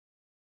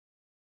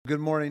Good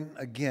morning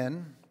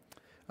again.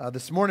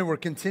 This morning we're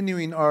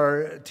continuing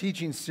our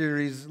teaching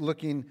series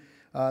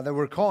that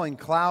we're calling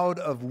Cloud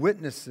of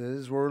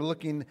Witnesses. We're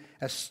looking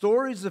at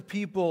stories of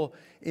people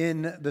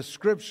in the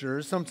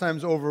Scriptures,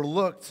 sometimes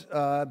overlooked,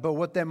 but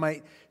what they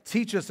might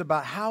teach us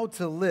about how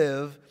to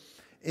live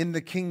in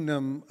the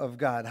kingdom of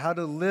God, how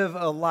to live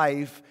a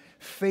life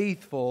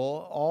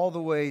faithful all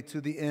the way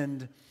to the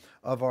end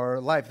of our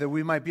life, that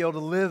we might be able to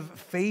live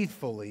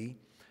faithfully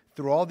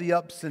through all the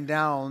ups and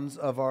downs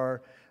of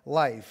our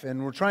life.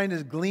 And we're trying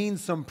to glean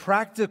some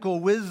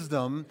practical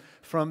wisdom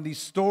from these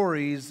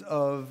stories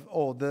of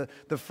old.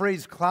 The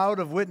phrase cloud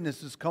of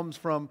witnesses comes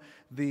from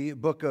the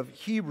book of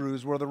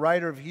Hebrews, where the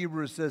writer of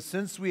Hebrews says,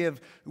 since we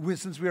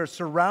are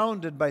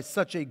surrounded by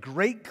such a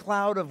great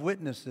cloud of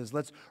witnesses,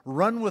 let's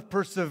run with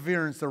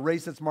perseverance the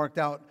race that's marked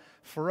out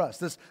for us.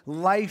 This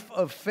life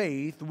of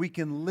faith, we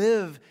can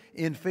live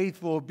in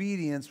faithful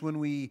obedience when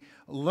we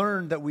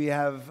learn that we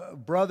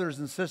have brothers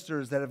and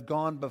sisters that have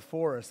gone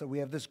before us, that we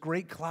have this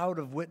great cloud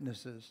of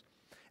witnesses.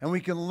 And we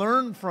can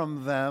learn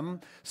from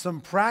them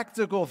some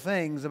practical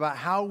things about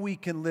how we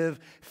can live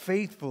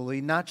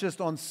faithfully, not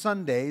just on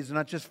Sundays,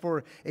 not just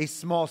for a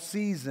small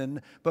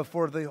season, but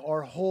for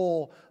our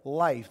whole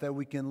life, that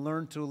we can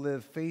learn to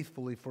live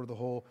faithfully for the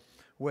whole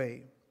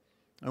way.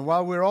 And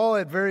while we're all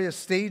at various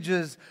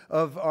stages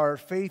of our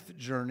faith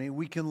journey,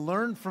 we can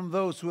learn from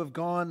those who have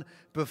gone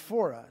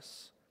before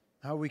us,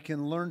 how we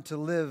can learn to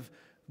live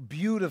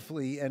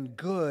beautifully and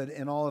good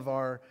in all of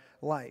our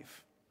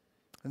life.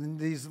 And in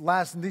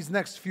these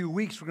next few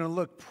weeks, we're going to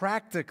look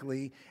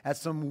practically at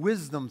some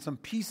wisdom, some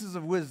pieces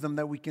of wisdom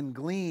that we can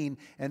glean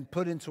and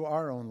put into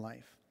our own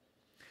life.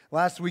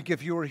 Last week,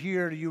 if you were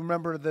here, you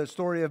remember the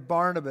story of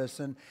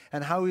Barnabas and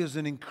how he was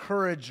an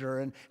encourager,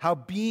 and how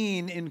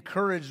being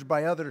encouraged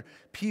by other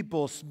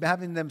people,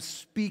 having them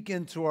speak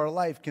into our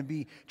life, can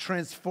be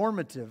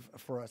transformative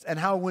for us. And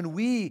how when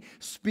we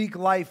speak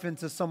life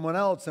into someone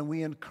else and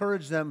we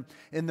encourage them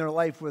in their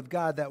life with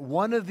God, that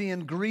one of the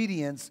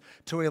ingredients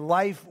to a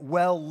life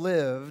well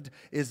lived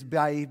is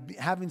by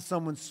having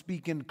someone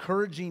speak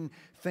encouraging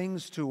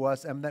things to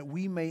us, and that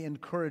we may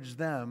encourage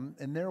them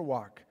in their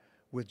walk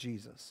with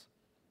Jesus.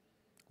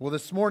 Well,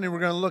 this morning we're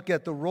going to look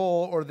at the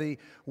role or the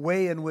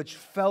way in which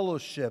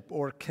fellowship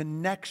or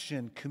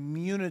connection,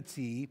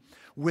 community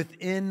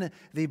within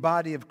the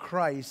body of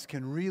Christ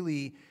can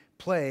really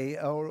play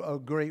a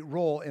great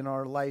role in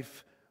our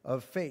life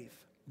of faith.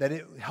 That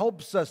it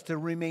helps us to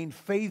remain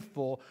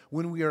faithful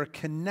when we are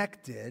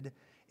connected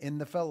in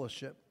the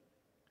fellowship.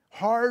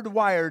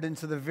 Hardwired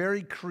into the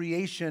very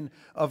creation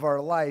of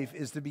our life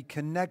is to be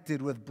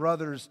connected with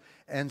brothers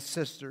and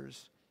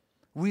sisters.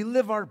 We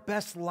live our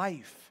best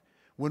life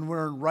when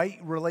we're in right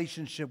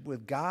relationship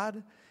with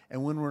God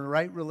and when we're in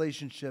right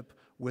relationship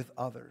with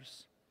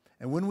others.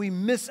 And when we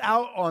miss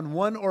out on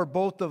one or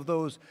both of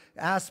those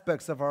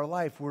aspects of our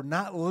life, we're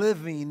not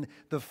living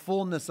the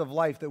fullness of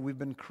life that we've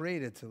been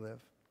created to live.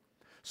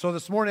 So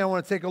this morning I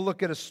want to take a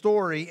look at a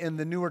story in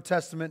the Newer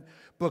Testament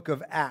book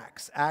of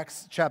Acts,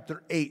 Acts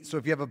chapter 8. So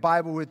if you have a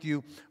Bible with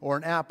you or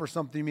an app or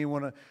something, you may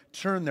want to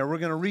turn there. We're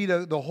going to read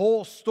the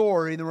whole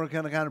story, and then we're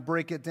going to kind of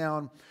break it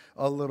down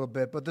a little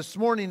bit. But this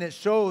morning it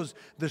shows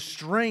the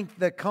strength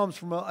that comes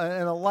from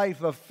in a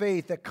life of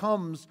faith, that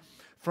comes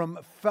from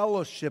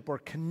fellowship or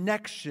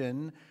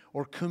connection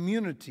or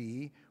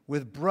community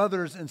with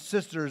brothers and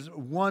sisters,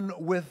 one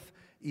with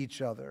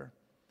each other.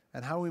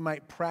 And how we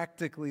might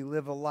practically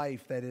live a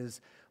life that is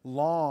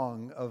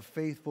long of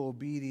faithful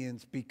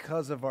obedience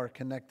because of our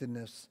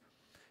connectedness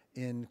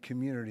in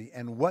community,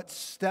 and what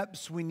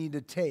steps we need to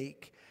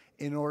take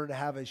in order to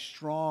have a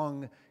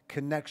strong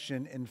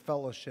connection and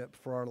fellowship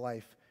for our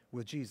life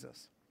with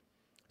Jesus.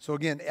 So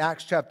again,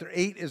 Acts chapter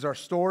 8 is our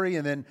story,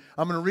 and then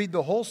I'm going to read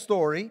the whole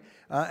story,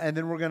 and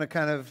then we're going to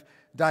kind of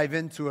dive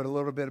into it a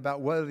little bit about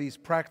what are these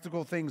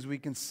practical things we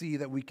can see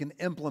that we can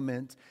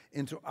implement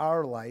into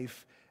our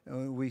life.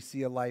 We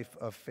see a life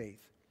of faith.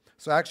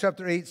 So Acts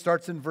chapter 8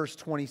 starts in verse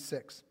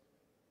 26.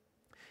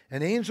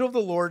 An angel of the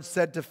Lord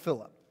said to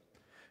Philip,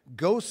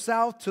 "Go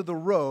south to the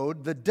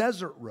road, the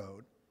desert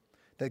road,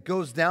 that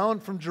goes down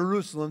from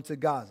Jerusalem to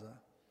Gaza."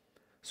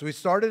 So he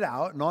started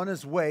out, and on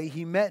his way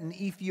he met an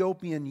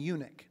Ethiopian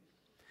eunuch,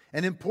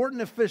 an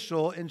important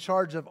official in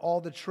charge of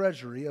all the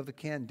treasury of the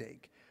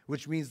Kandake,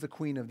 which means the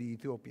queen of the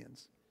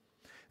Ethiopians.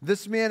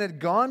 This man had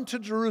gone to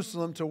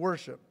Jerusalem to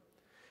worship,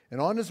 and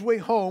on his way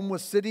home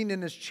was sitting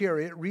in his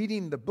chariot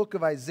reading the book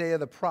of Isaiah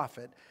the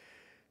prophet.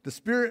 The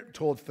Spirit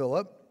told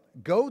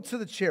Philip, "Go to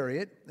the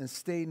chariot and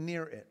stay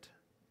near it."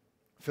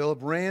 Philip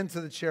ran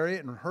to the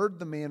chariot and heard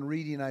the man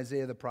reading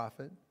Isaiah the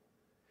prophet.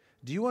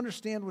 "Do you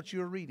understand what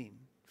you are reading?"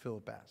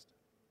 Philip asked.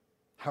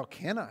 "How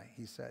can I,"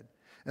 he said,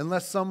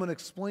 "unless someone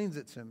explains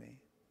it to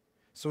me?"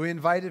 So he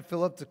invited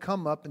Philip to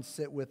come up and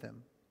sit with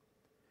him.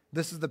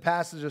 This is the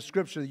passage of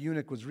Scripture the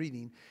eunuch was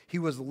reading. "He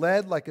was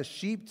led like a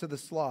sheep to the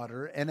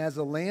slaughter, and as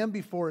a lamb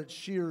before its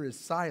shearer is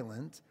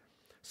silent,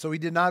 so he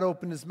did not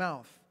open his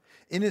mouth.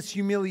 In his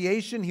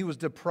humiliation he was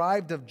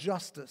deprived of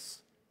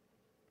justice.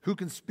 Who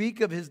can speak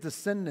of his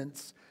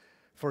descendants?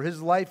 For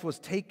his life was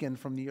taken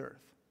from the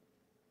earth."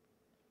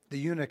 The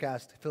eunuch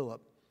asked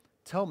Philip,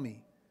 "Tell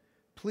me,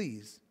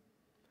 please,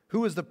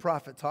 who is the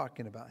prophet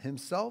talking about,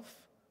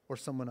 himself or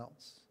someone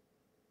else?"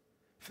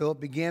 Philip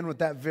began with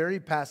that very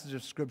passage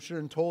of Scripture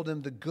and told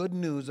him the good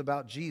news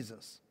about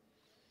Jesus.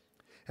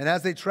 And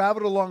as they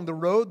traveled along the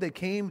road, they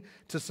came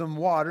to some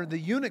water. The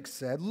eunuch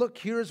said, "Look,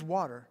 here is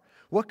water.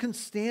 What can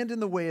stand in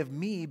the way of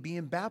me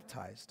being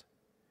baptized?"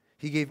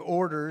 He gave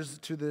orders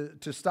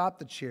to stop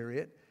the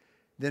chariot.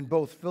 Then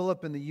both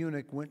Philip and the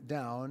eunuch went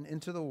down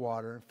into the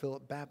water, and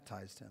Philip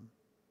baptized him.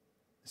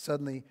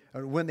 Suddenly,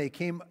 or when they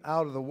came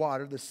out of the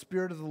water, the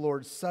Spirit of the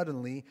Lord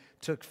suddenly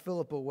took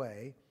Philip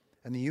away,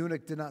 and the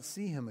eunuch did not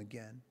see him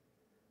again,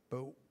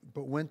 but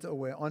went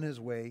away on his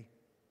way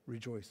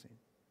rejoicing.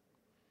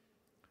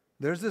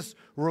 There's this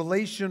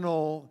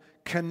relational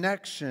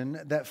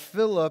connection that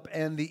Philip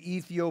and the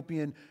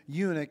Ethiopian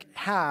eunuch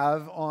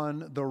have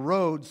on the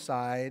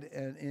roadside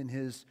and in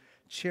his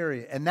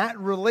chariot. And that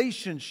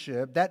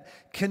relationship, that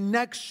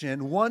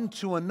connection one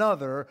to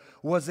another,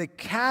 was a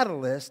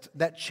catalyst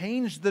that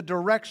changed the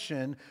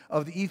direction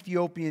of the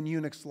Ethiopian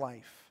eunuch's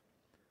life.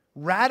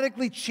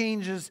 Radically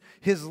changes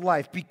his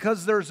life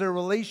because there's a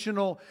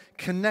relational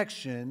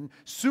connection,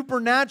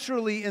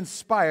 supernaturally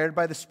inspired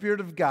by the Spirit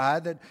of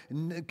God that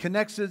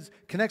connects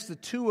the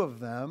two of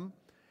them.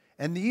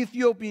 And the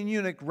Ethiopian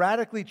eunuch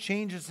radically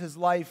changes his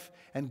life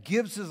and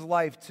gives his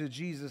life to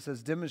Jesus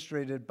as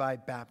demonstrated by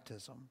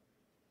baptism.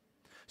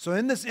 So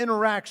in this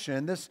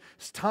interaction, this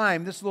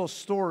time, this little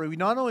story,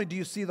 not only do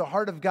you see the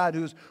heart of God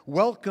who's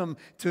welcome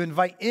to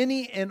invite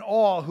any and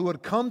all who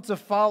would come to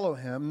follow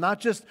him, not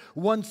just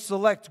one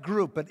select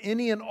group, but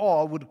any and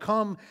all would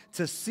come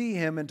to see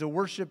him and to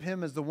worship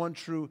him as the one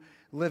true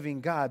living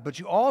God. But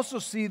you also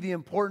see the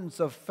importance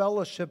of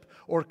fellowship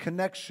or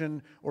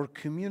connection or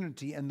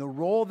community and the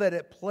role that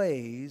it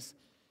plays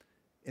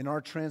in our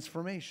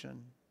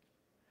transformation.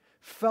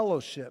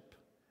 Fellowship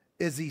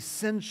is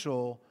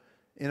essential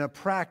in a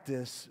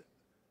practice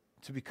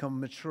to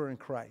become mature in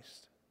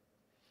Christ.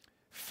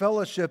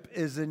 Fellowship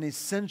is an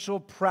essential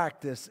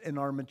practice in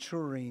our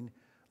maturing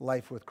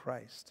life with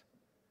Christ.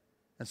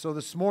 And so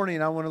this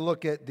morning I want to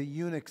look at the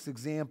eunuch's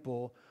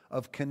example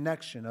of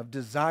connection, of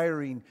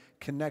desiring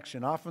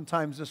connection.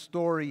 Oftentimes the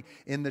story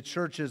in the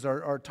churches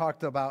are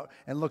talked about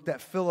and looked at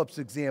Philip's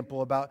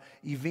example about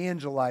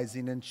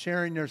evangelizing and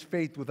sharing their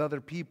faith with other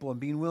people and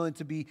being willing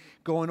to be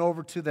going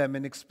over to them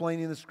and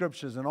explaining the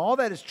Scriptures. And all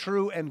that is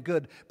true and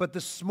good. But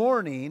this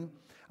morning,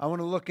 I want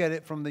to look at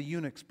it from the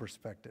eunuch's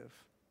perspective.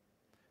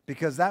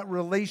 Because that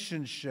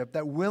relationship,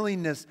 that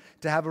willingness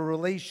to have a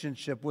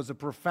relationship was a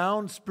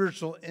profound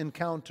spiritual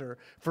encounter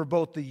for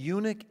both the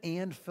eunuch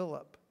and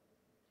Philip.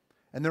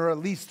 And there are at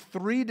least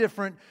 3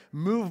 different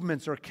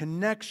movements or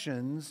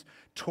connections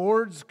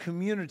towards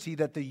community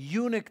that the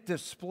eunuch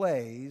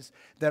displays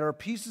that are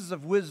pieces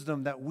of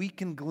wisdom that we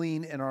can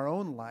glean in our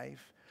own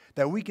life,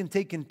 that we can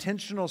take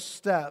intentional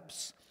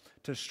steps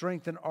to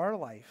strengthen our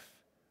life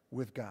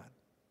with God.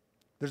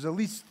 There's at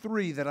least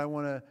 3 that I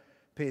want to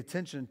pay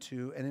attention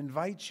to and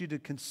invite you to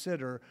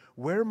consider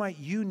where might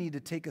you need to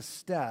take a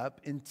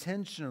step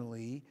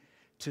intentionally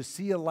to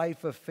see a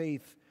life of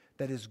faith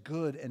that is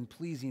good and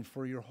pleasing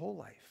for your whole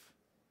life.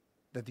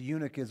 That the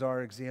eunuch is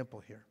our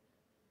example here.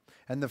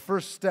 And the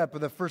first step, or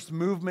the first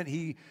movement,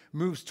 he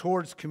moves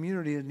towards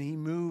community and he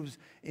moves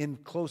in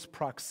close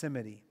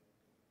proximity.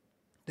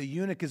 The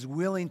eunuch is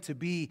willing to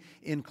be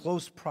in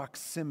close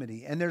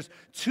proximity. And there's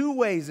 2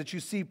 ways that you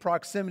see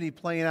proximity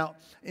playing out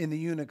in the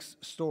eunuch's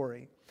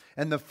story.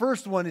 And the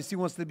first one is he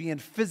wants to be in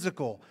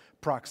physical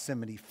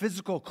proximity,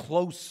 physical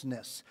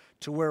closeness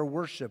to where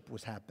worship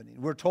was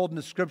happening. We're told in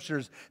the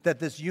Scriptures that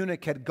this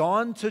eunuch had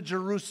gone to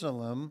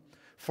Jerusalem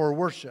for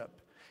worship.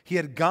 He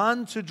had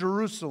gone to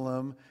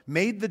Jerusalem,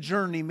 made the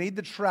journey, made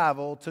the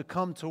travel to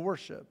come to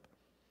worship.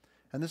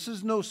 And this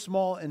is no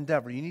small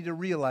endeavor. You need to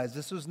realize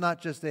this was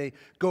not just a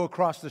go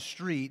across the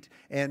street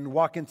and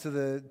walk into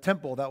the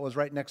temple that was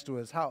right next to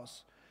his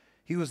house.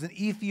 He was an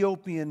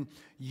Ethiopian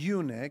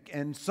eunuch,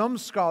 and some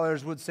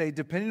scholars would say,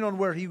 depending on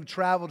where he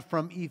traveled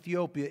from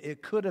Ethiopia,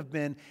 it could have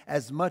been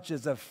as much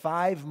as a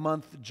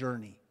 5-month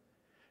journey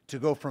to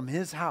go from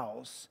his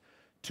house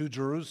to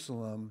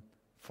Jerusalem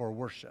for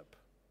worship.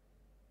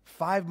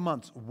 5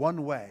 months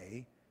one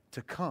way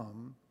to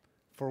come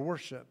for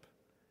worship.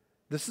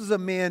 This is a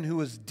man who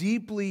was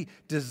deeply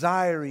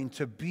desiring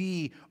to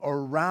be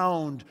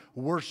around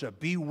worship,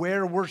 be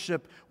where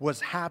worship was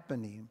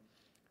happening.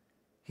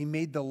 He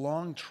made the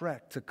long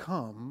trek to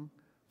come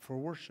for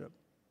worship.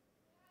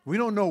 We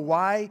don't know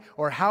why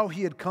or how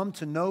he had come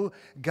to know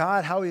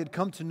God, how he had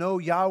come to know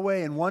Yahweh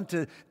and want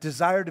to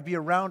desire to be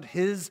around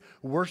his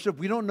worship.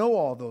 We don't know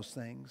all those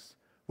things.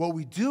 What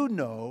we do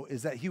know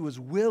is that he was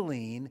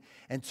willing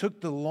and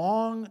took the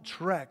long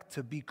trek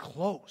to be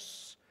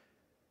close,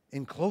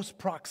 in close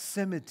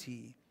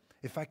proximity,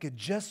 if I could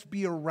just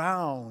be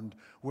around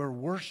where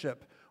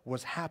worship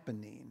was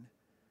happening.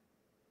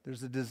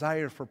 There's a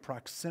desire for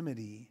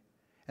proximity,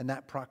 and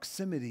that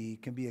proximity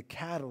can be a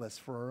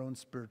catalyst for our own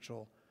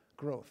spiritual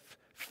growth.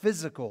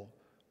 Physical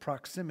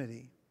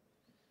proximity.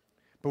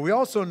 But we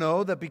also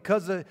know that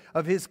because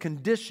of his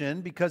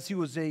condition, because he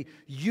was a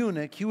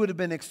eunuch, he would have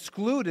been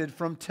excluded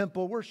from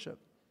temple worship.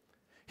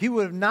 He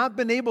would have not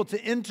been able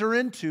to enter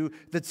into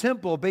the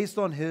temple based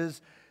on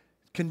his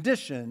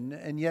condition,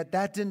 and yet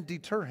that didn't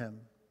deter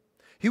him.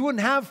 He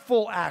wouldn't have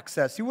full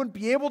access. He wouldn't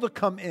be able to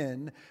come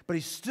in, but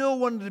he still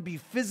wanted to be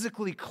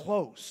physically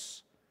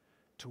close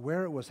to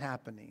where it was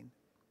happening,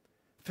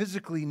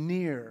 physically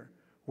near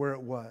where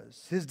it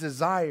was. His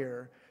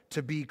desire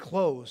to be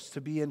close,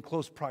 to be in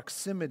close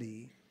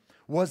proximity,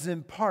 was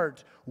in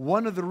part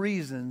one of the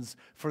reasons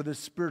for this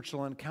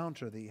spiritual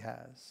encounter that he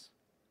has.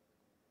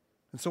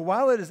 And so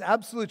while it is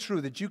absolutely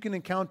true that you can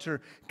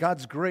encounter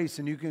God's grace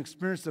and you can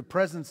experience the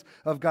presence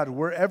of God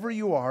wherever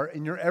you are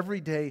in your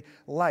everyday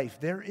life,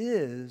 there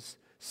is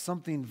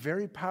something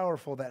very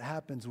powerful that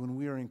happens when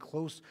we are in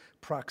close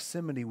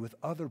proximity with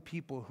other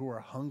people who are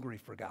hungry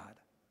for God,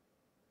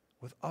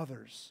 with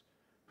others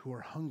who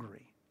are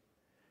hungry.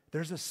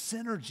 There's a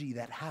synergy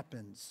that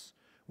happens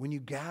when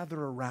you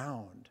gather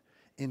around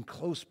in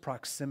close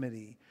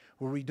proximity,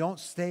 where we don't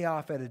stay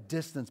off at a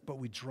distance, but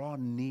we draw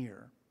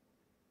near.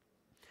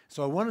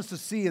 So I want us to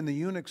see in the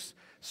eunuch's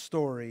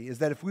story is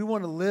that if we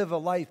want to live a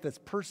life that's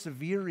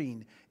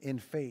persevering in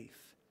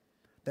faith,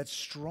 that's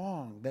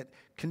strong, that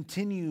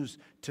continues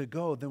to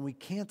go, then we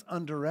can't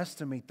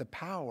underestimate the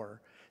power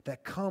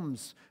that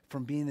comes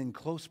from being in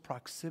close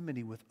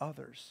proximity with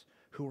others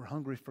who are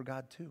hungry for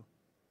God too.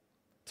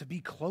 To be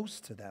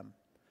close to them,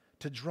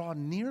 to draw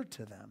near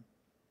to them.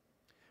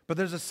 But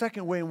there's a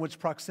second way in which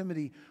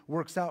proximity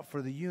works out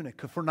for the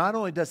eunuch. For not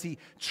only does he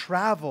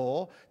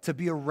travel to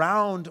be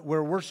around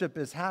where worship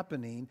is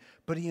happening,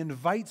 but he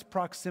invites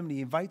proximity,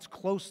 he invites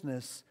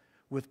closeness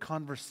with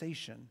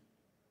conversation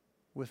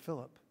with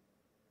Philip.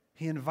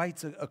 He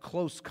invites a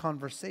close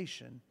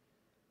conversation.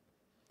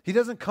 He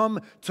doesn't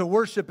come to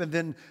worship and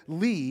then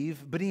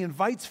leave, but he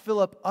invites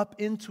Philip up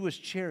into his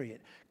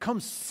chariot. Come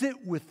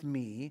sit with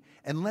me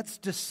and let's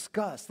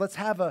discuss. Let's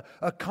have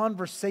a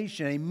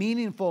conversation, a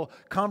meaningful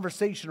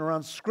conversation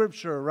around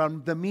Scripture,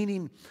 around the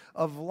meaning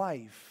of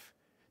life.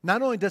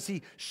 Not only does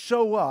he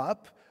show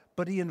up,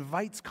 but he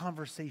invites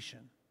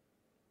conversation.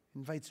 He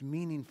invites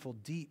meaningful,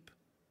 deep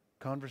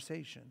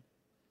conversation.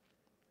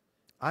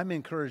 I'm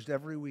encouraged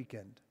every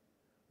weekend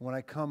when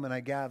I come and I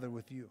gather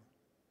with you.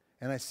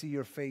 And I see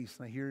your face,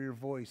 and I hear your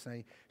voice, and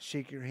I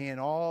shake your hand.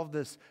 All of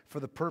this for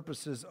the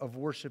purposes of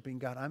worshiping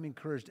God. I'm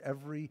encouraged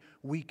every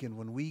weekend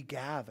when we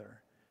gather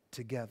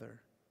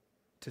together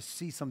to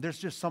see something. There's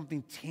just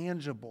something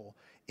tangible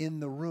in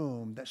the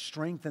room that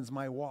strengthens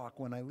my walk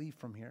when I leave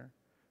from here,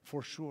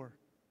 for sure.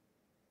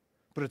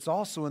 But it's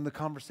also in the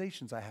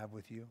conversations I have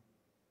with you,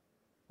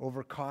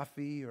 over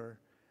coffee or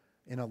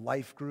in a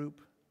life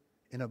group,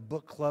 in a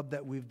book club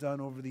that we've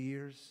done over the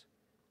years.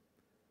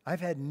 I've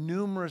had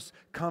numerous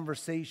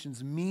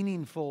conversations,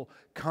 meaningful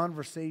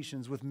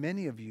conversations with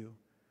many of you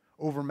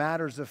over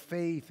matters of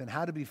faith and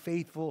how to be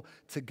faithful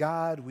to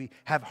God. We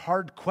have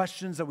hard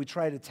questions that we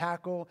try to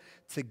tackle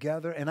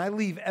together. And I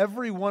leave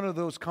every one of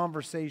those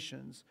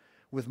conversations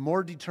with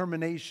more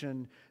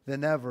determination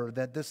than ever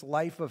that this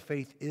life of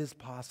faith is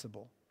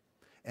possible.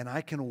 And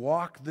I can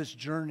walk this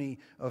journey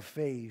of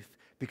faith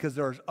because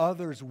there are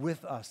others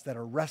with us that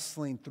are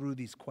wrestling through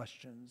these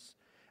questions.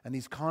 And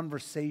these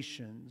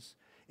conversations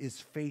is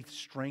faith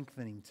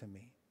strengthening to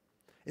me.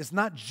 It's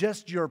not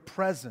just your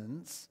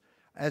presence,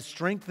 as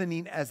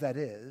strengthening as that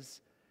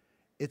is.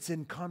 It's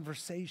in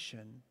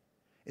conversation.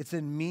 It's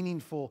in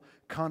meaningful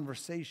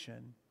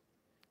conversation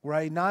where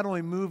I not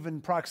only move in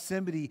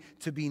proximity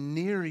to be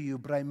near you,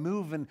 but I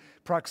move in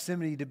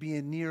proximity to be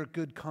in near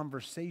good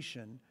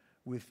conversation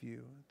with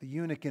you. The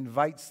eunuch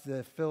invites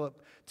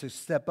Philip to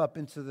step up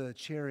into the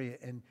chariot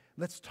and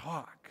let's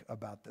talk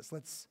about this.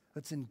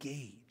 Let's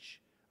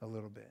engage a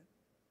little bit.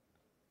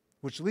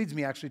 Which leads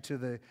me actually to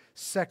the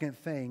second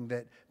thing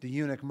that the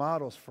eunuch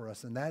models for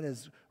us, and that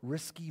is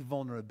risky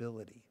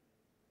vulnerability.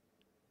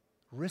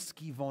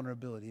 Risky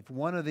vulnerability. If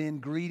one of the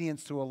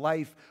ingredients to a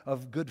life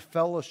of good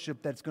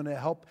fellowship that's going to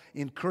help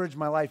encourage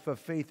my life of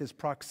faith is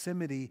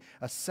proximity,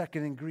 a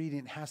second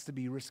ingredient has to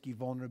be risky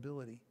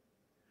vulnerability.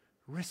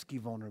 Risky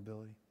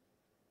vulnerability.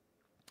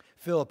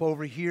 Philip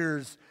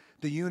overhears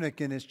the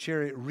eunuch in his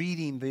chariot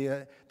reading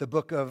the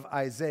book of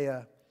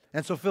Isaiah.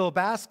 And so Philip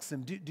asks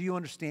him, do you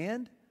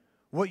understand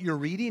what you're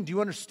reading? Do you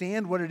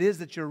understand what it is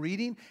that you're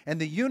reading? And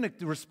the eunuch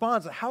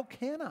responds, how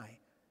can I?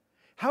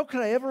 How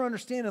could I ever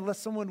understand unless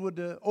someone would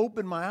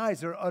open my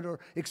eyes or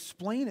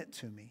explain it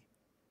to me?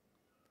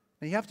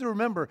 Now you have to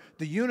remember,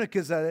 the eunuch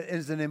is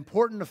an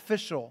important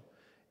official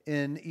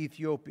in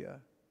Ethiopia.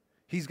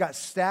 He's got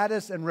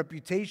status and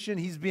reputation.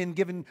 He's been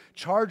given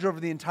charge over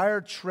the entire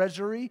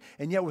treasury.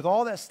 And yet with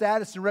all that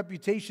status and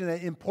reputation,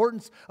 the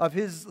importance of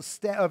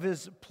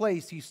his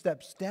place, he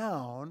steps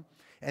down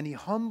and he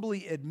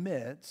humbly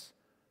admits,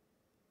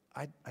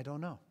 I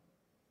don't know.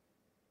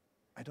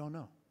 I don't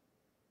know.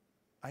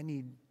 I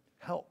need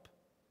help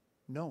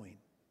knowing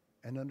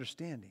and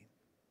understanding.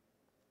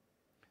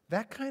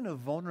 That kind of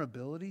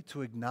vulnerability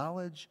to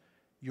acknowledge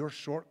your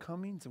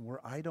shortcomings and where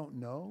I don't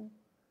know,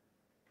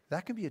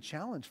 that can be a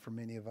challenge for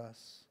many of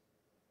us.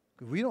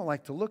 We don't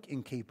like to look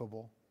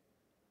incapable.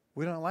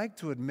 We don't like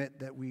to admit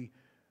that we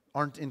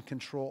aren't in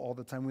control all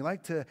the time. We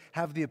like to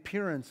have the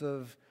appearance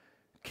of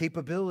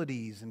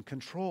capabilities and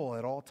control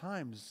at all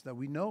times, that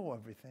we know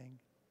everything.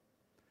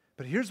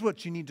 But here's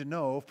what you need to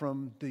know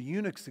from the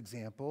eunuch's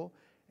example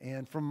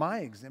and from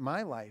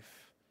my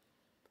life,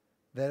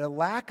 that a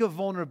lack of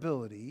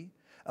vulnerability,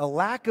 a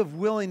lack of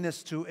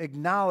willingness to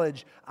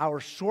acknowledge our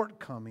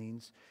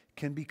shortcomings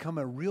can become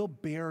a real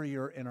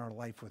barrier in our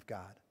life with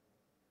God.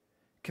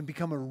 Can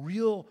become a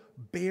real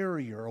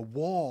barrier, a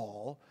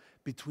wall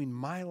between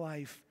my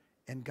life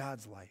and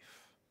God's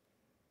life.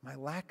 My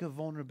lack of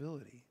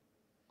vulnerability.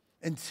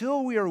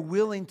 Until we are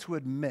willing to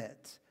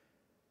admit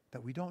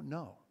that we don't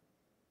know,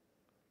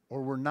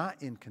 or we're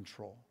not in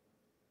control,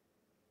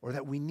 or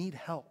that we need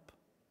help.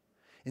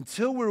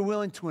 Until we're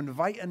willing to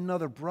invite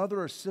another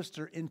brother or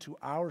sister into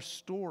our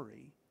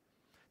story,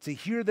 to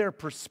hear their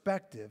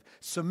perspective,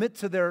 submit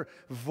to their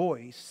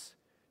voice,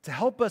 to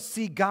help us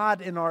see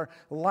God in our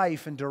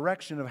life and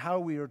direction of how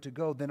we are to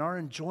go, then our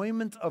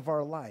enjoyment of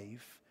our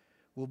life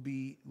will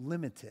be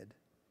limited.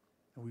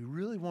 And we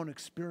really won't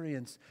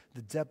experience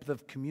the depth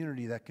of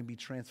community that can be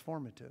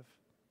transformative.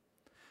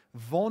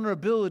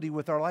 Vulnerability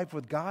with our life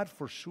with God,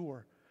 for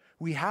sure.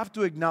 We have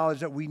to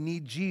acknowledge that we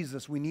need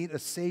Jesus. We need a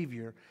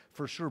Savior,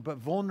 for sure. But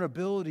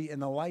vulnerability in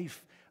the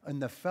life, in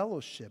the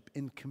fellowship,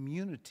 in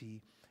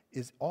community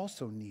is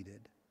also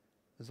needed.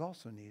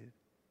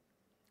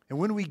 And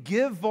when we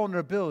give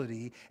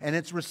vulnerability and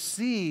it's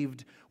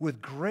received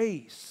with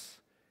grace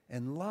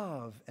and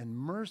love and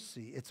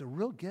mercy, it's a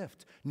real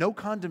gift. No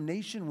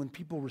condemnation when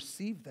people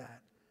receive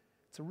that.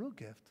 It's a real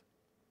gift.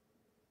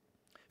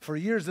 For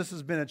years, this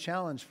has been a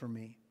challenge for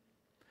me.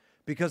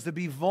 Because to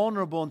be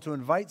vulnerable and to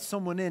invite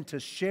someone in to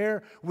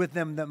share with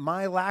them that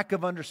my lack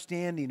of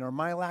understanding or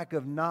my lack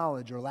of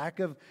knowledge or lack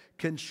of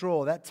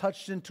control, that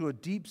touched into a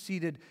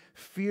deep-seated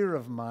fear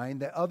of mine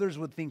that others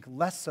would think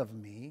less of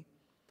me,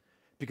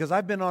 because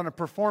I've been on a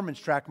performance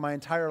track my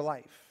entire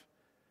life,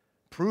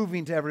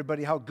 proving to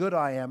everybody how good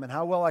I am and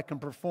how well I can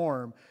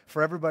perform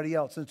for everybody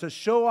else. And to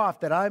show off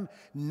that I'm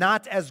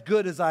not as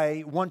good as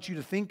I want you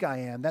to think I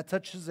am, that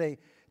touches a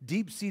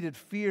deep-seated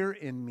fear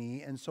in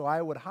me, and so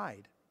I would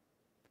hide.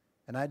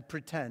 And I'd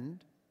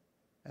pretend,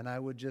 and I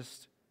would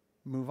just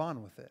move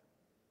on with it.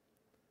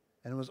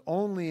 And it was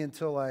only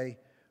until I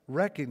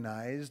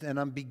recognized, and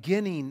I'm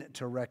beginning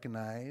to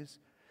recognize,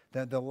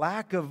 that the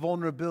lack of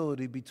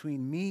vulnerability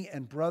between me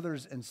and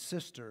brothers and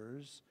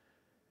sisters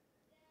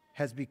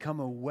has become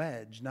a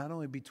wedge, not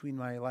only between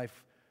my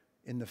life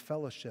in the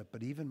fellowship,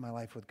 but even my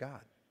life with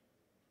God.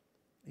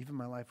 Even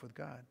my life with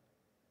God.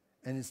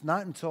 And it's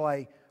not until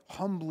I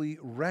humbly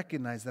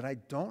recognize that I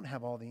don't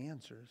have all the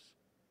answers,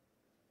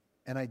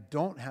 and I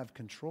don't have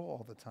control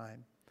all the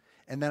time,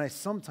 and then I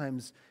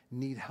sometimes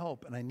need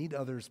help, and I need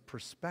others'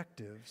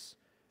 perspectives.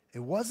 It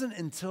wasn't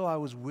until I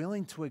was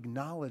willing to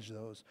acknowledge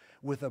those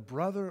with a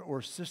brother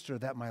or sister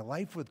that my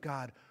life with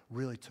God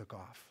really took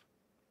off.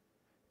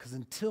 Because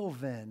until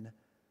then,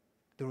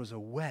 there was a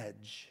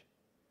wedge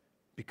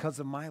because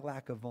of my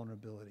lack of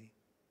vulnerability.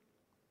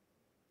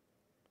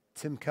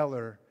 Tim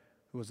Keller,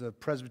 who was a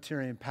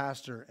Presbyterian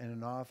pastor and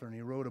an author, and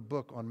he wrote a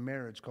book on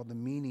marriage called The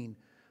Meaning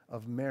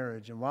of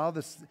Marriage. And while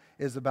this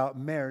is about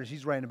marriage,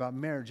 he's writing about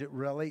marriage, it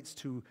relates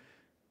to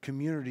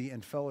community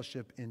and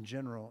fellowship in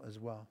general as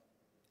well.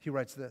 He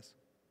writes this: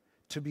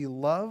 to be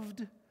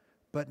loved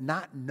but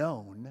not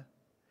known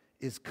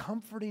is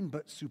comforting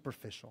but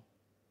superficial.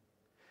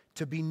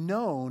 To be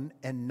known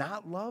and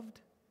not loved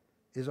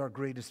is our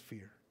greatest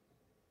fear.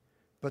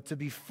 But to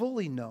be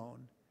fully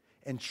known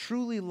and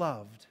truly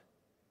loved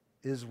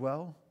is,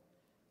 well,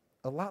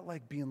 a lot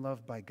like being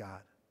loved by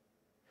God.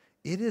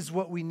 It is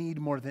what we need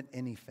more than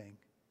anything.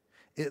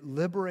 It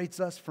liberates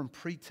us from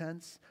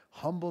pretense,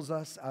 humbles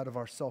us out of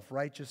our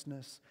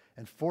self-righteousness,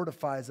 and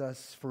fortifies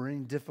us for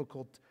any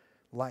difficult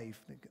life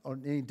or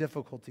any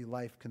difficulty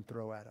life can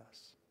throw at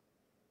us.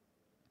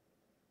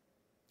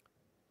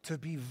 To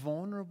be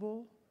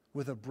vulnerable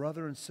with a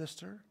brother and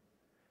sister,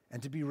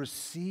 and to be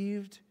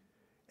received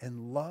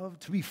and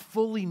loved, to be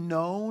fully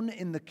known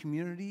in the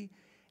community,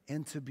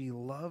 and to be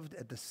loved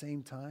at the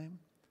same time,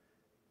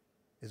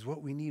 is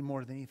what we need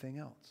more than anything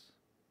else.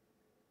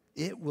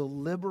 It will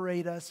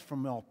liberate us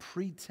from all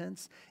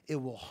pretense, it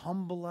will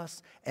humble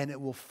us, and it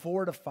will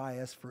fortify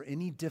us for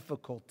any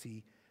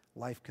difficulty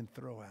life can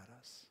throw at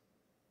us.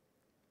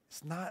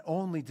 It's not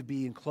only to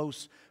be in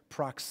close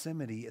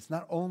proximity, it's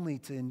not only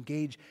to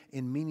engage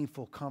in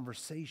meaningful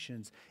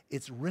conversations,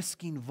 it's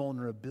risking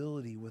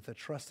vulnerability with a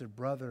trusted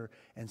brother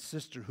and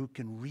sister who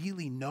can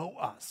really know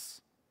us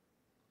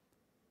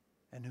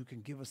and who can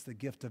give us the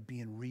gift of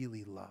being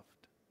really loved.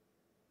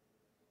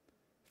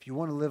 If you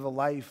want to live a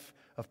life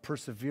of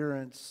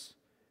perseverance,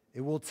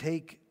 it will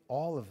take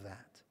all of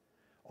that,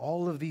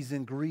 all of these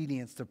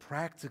ingredients to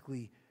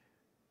practically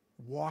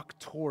walk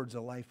towards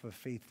a life of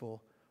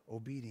faithful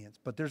obedience.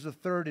 But there's a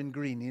third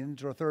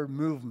ingredient or a third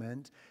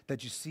movement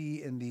that you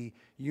see in the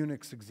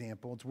eunuch's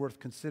example. It's worth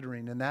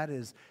considering, and that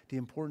is the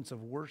importance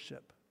of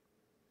worship.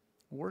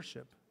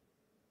 Worship.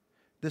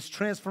 This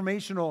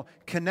transformational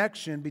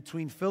connection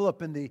between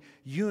Philip and the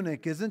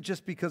eunuch isn't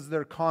just because of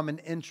their common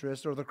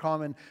interest or their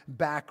common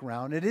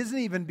background. It isn't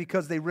even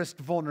because they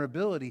risked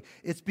vulnerability.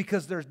 It's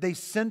because they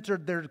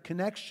centered their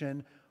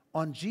connection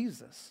on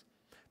Jesus.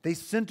 They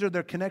centered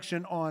their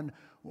connection on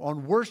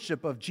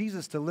worship of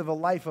Jesus to live a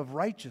life of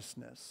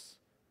righteousness.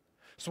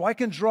 So I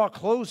can draw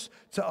close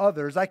to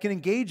others. I can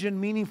engage in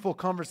meaningful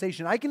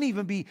conversation. I can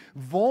even be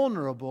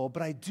vulnerable,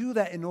 but I do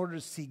that in order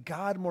to see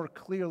God more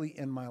clearly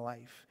in my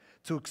life,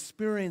 to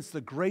experience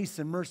the grace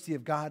and mercy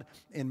of God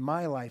in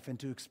my life, and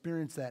to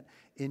experience that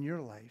in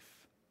your life.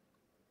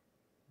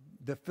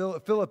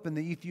 Philip and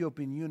the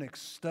Ethiopian eunuch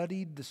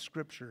studied the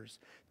scriptures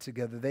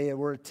together. They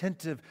were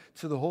attentive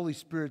to the Holy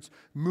Spirit's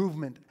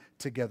movement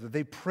together.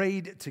 They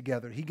prayed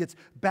together. He gets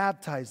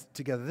baptized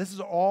together. This is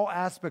all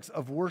aspects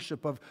of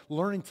worship, of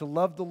learning to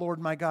love the Lord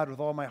my God with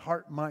all my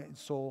heart, mind,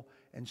 soul,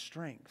 and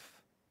strength.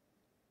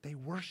 They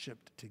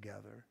worshiped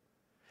together.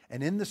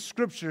 And in the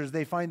scriptures,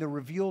 they find the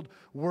revealed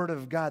word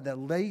of God that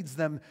leads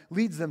them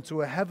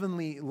to a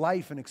heavenly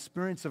life and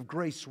experience of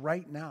grace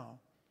right now.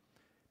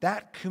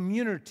 That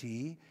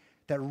community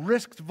that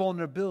risked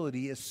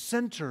vulnerability is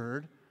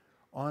centered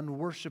on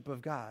worship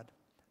of God.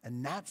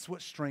 And that's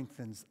what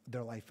strengthens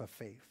their life of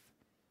faith.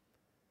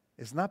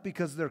 It's not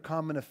because of their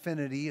common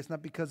affinity. It's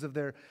not because of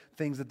their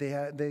things that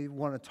they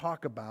want to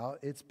talk about.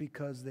 It's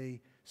because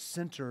they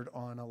centered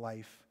on a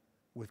life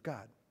with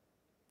God.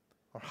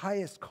 Our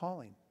highest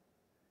calling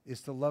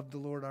is to love the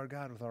Lord our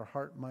God with our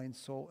heart, mind,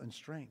 soul, and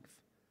strength.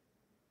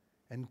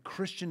 And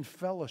Christian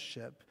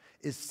fellowship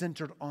is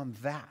centered on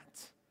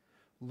that.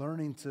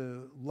 Learning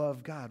to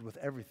love God with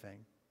everything.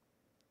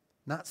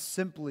 Not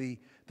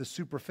simply the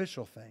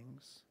superficial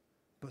things,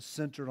 but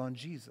centered on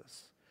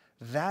Jesus.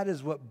 That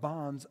is what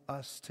bonds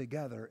us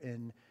together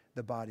in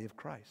the body of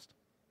Christ.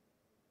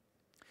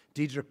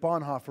 Dietrich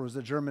Bonhoeffer was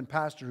a German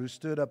pastor who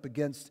stood up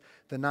against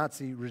the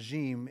Nazi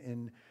regime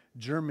in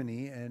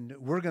Germany, and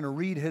we're going to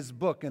read his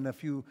book in a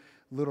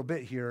little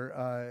bit here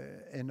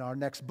in our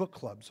next book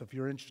club. So if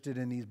you're interested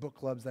in these book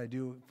clubs that I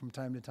do from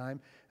time to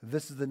time,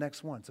 this is the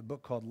next one. It's a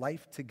book called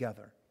Life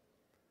Together.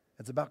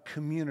 It's about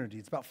community.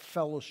 It's about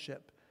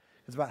fellowship.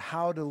 It's about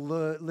how to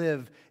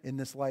live in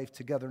this life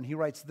together. And he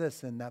writes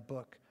this in that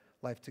book,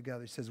 Life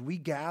Together. He says, we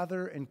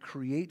gather and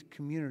create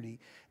community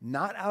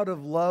not out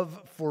of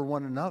love for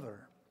one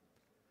another,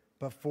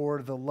 but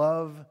for the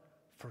love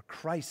for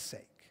Christ's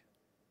sake.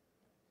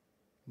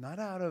 Not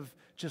out of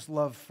just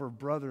love for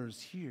brothers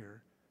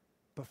here,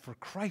 but for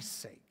Christ's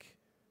sake.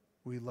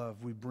 We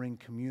bring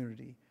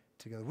community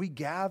together. We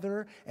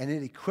gather, and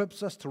it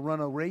equips us to run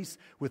a race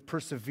with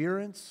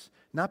perseverance,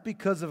 not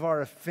because of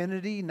our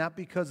affinity, not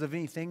because of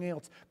anything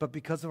else, but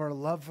because of our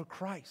love for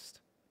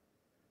Christ,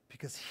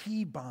 because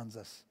He bonds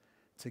us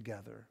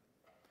together.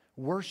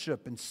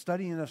 Worship and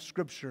studying of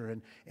Scripture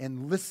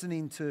and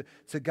listening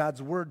to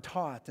God's Word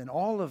taught, and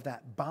all of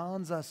that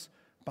binds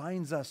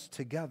us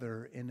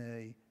together in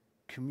a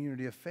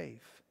community of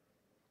faith.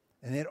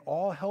 And it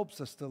all helps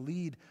us to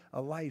lead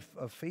a life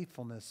of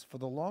faithfulness for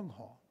the long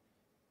haul.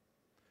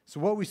 So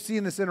what we see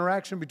in this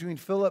interaction between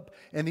Philip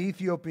and the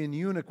Ethiopian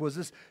eunuch was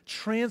this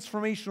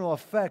transformational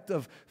effect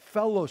of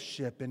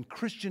fellowship and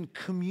Christian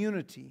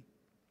community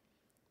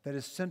that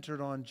is centered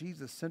on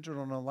Jesus, centered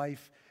on a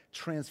life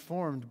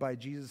transformed by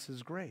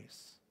Jesus'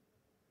 grace.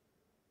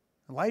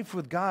 Life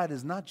with God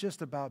is not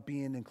just about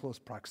being in close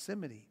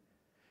proximity.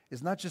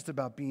 It's not just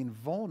about being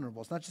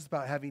vulnerable. It's not just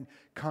about having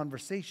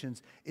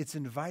conversations. It's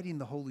inviting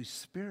the Holy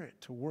Spirit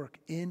to work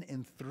in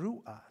and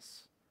through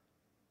us.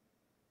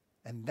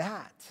 And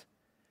that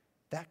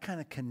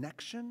kind of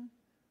connection,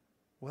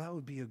 well, that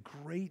would be a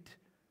great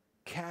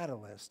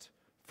catalyst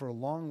for a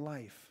long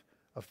life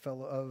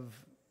of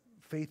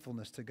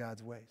faithfulness to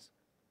God's ways.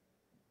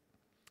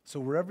 So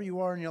wherever you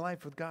are in your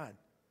life with God,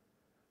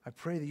 I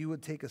pray that you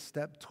would take a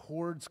step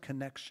towards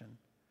connection,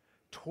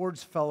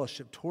 towards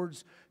fellowship,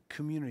 towards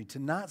community, to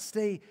not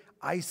stay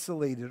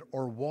isolated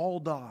or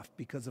walled off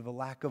because of a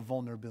lack of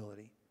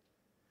vulnerability,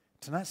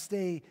 to not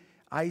stay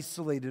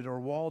isolated or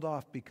walled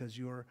off because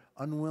you're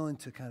unwilling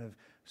to kind of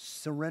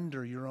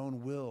surrender your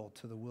own will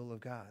to the will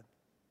of God,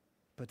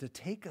 but to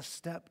take a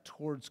step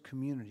towards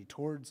community,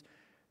 towards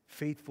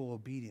faithful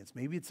obedience.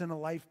 Maybe it's in a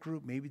life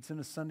group, maybe it's in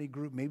a Sunday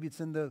group, maybe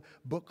it's in the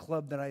book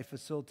club that I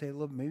facilitate a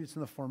little, maybe it's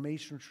in the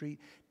formation retreat.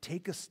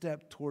 Take a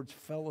step towards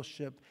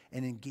fellowship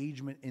and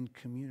engagement in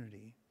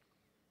community.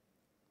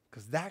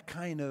 Because that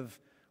kind of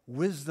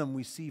wisdom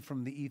we see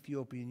from the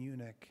Ethiopian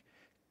eunuch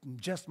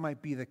just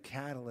might be the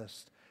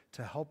catalyst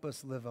to help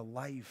us live a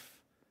life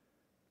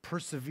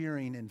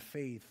persevering in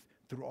faith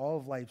through all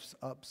of life's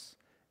ups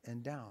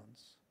and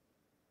downs.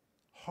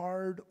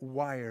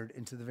 Hardwired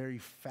into the very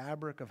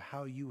fabric of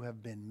how you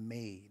have been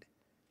made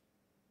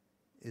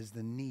is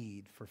the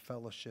need for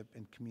fellowship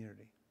and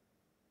community.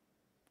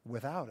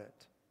 Without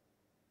it,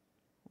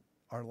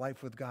 our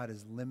life with God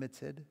is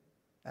limited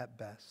at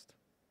best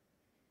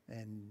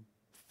and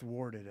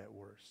thwarted at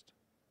worst.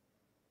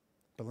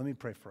 But let me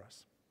pray for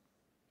us.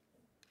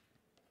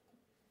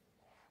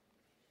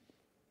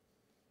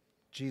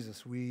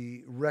 Jesus,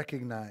 we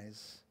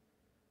recognize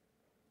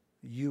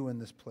you in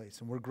this place.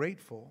 And we're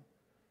grateful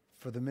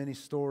for the many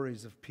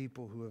stories of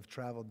people who have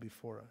traveled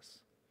before us.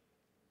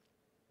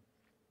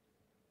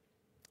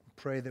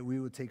 Pray that we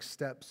would take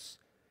steps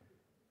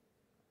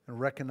in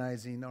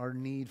recognizing our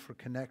need for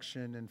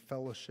connection and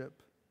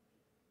fellowship,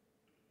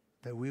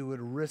 that we would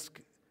risk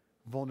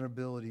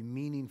vulnerability,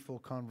 meaningful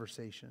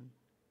conversation,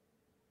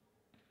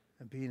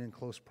 and being in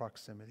close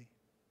proximity,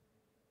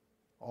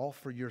 all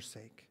for your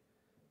sake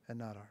and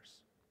not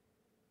ours.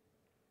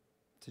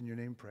 It's in your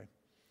name, pray.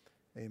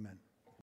 Amen.